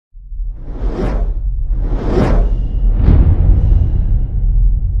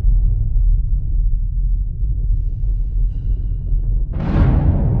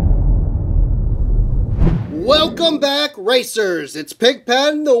Welcome back, racers. It's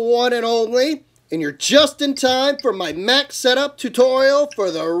Pigpen, the one and only, and you're just in time for my max setup tutorial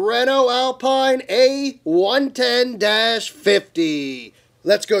for the Renault Alpine A110-50.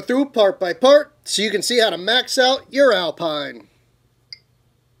 Let's go through part by part so you can see how to max out your Alpine.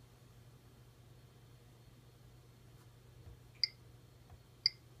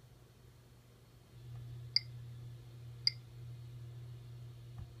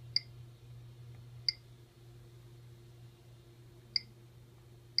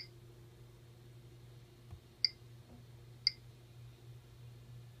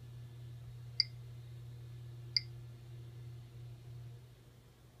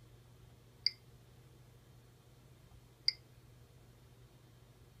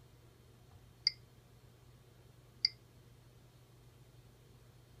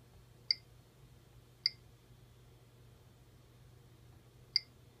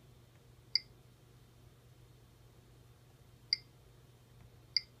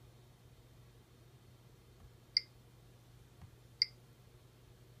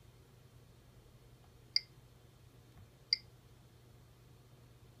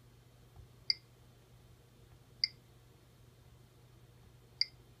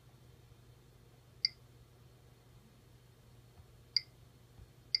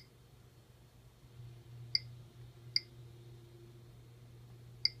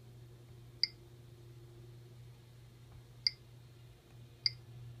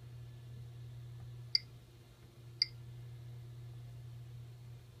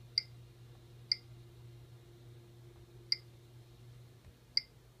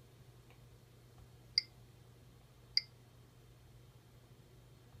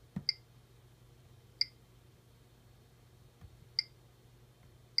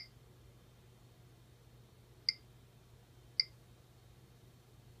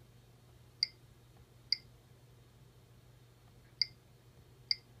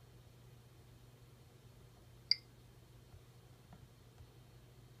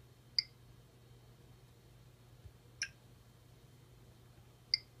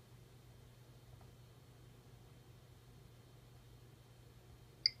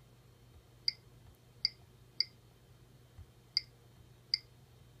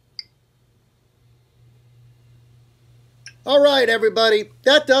 Alright everybody,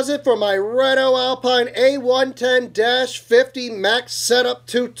 that does it for my Renault Alpine A110-50 max setup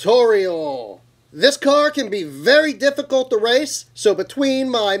tutorial. This car can be very difficult to race, so between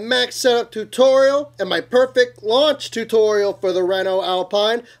my max setup tutorial and my perfect launch tutorial for the Renault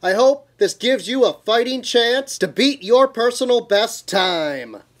Alpine, I hope this gives you a fighting chance to beat your personal best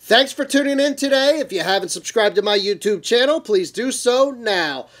time. Thanks for tuning in today. If you haven't subscribed to my YouTube channel, please do so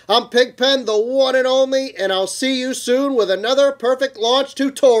now. I'm Pigpen, the one and only, and I'll see you soon with another perfect launch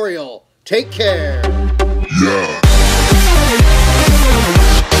tutorial. Take care. Yeah.